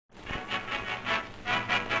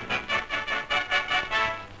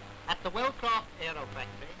aero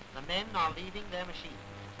factory. The men are leaving their machines.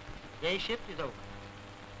 Day shift is over.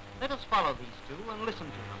 Let us follow these two and listen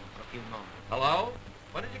to them for a few moments. Hello?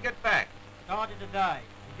 When did you get back? Started today.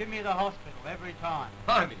 They give me the hospital every time.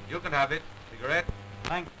 Blimey, you can have it. Cigarette?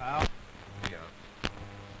 Thanks, pal. Yeah.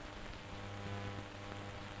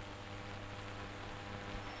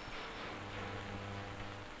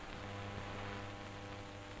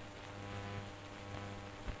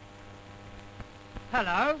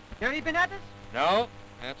 Hello. Have you been at us? No,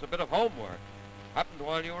 that's a bit of homework. Happened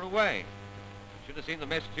while you were away. Should have seen the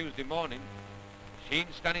mess Tuesday morning.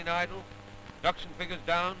 Machines standing idle, production figures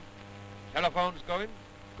down, telephones going.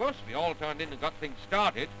 Of course, we all turned in and got things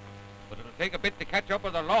started, but it'll take a bit to catch up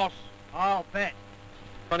with the loss. I'll bet.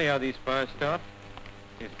 Funny how these fires start.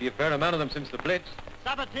 Seems to be a fair amount of them since the Blitz.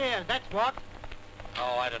 Sabotage, that's what.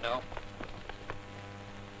 Oh, I don't know.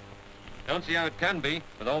 Don't see how it can be,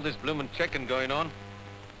 with all this bloomin' checking going on.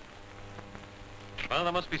 Well,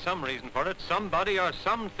 there must be some reason for it. Somebody or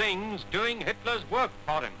some thing's doing Hitler's work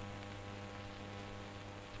for him.